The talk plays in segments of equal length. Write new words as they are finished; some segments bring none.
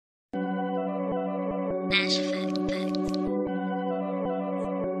Nash Clams.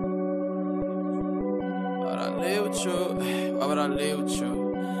 Why would I live with you? Why would I live with you?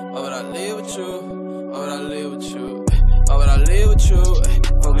 Why would I live with you? Why would I live with you? Why would I live with you?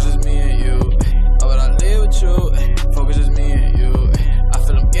 Focus just me and you. Why would I live with you? Focus just me and you. I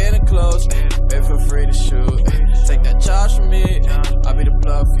feel I'm getting close. Baby, feel free to shoot. Take that charge from me. I'll be the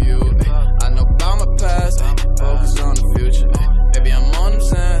plug for you. I know about my past. Focus on the future. Baby, I'm on them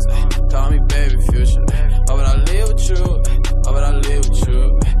sands. Call me baby future. Why would I live with you? Why would I live with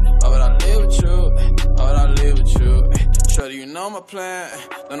you? Why would I live with you? Why would I live with you? Shorty, you know my plan.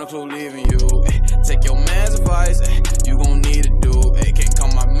 Don't include leaving you. Take your man's advice. You gon' need to do. Can't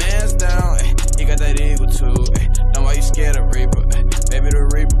calm my man's down. He got that ego too. Know why you scared of Reaper? Baby, the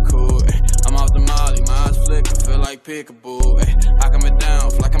Reaper cool. I'm off the molly, my eyes flicker, feel like peekaboo.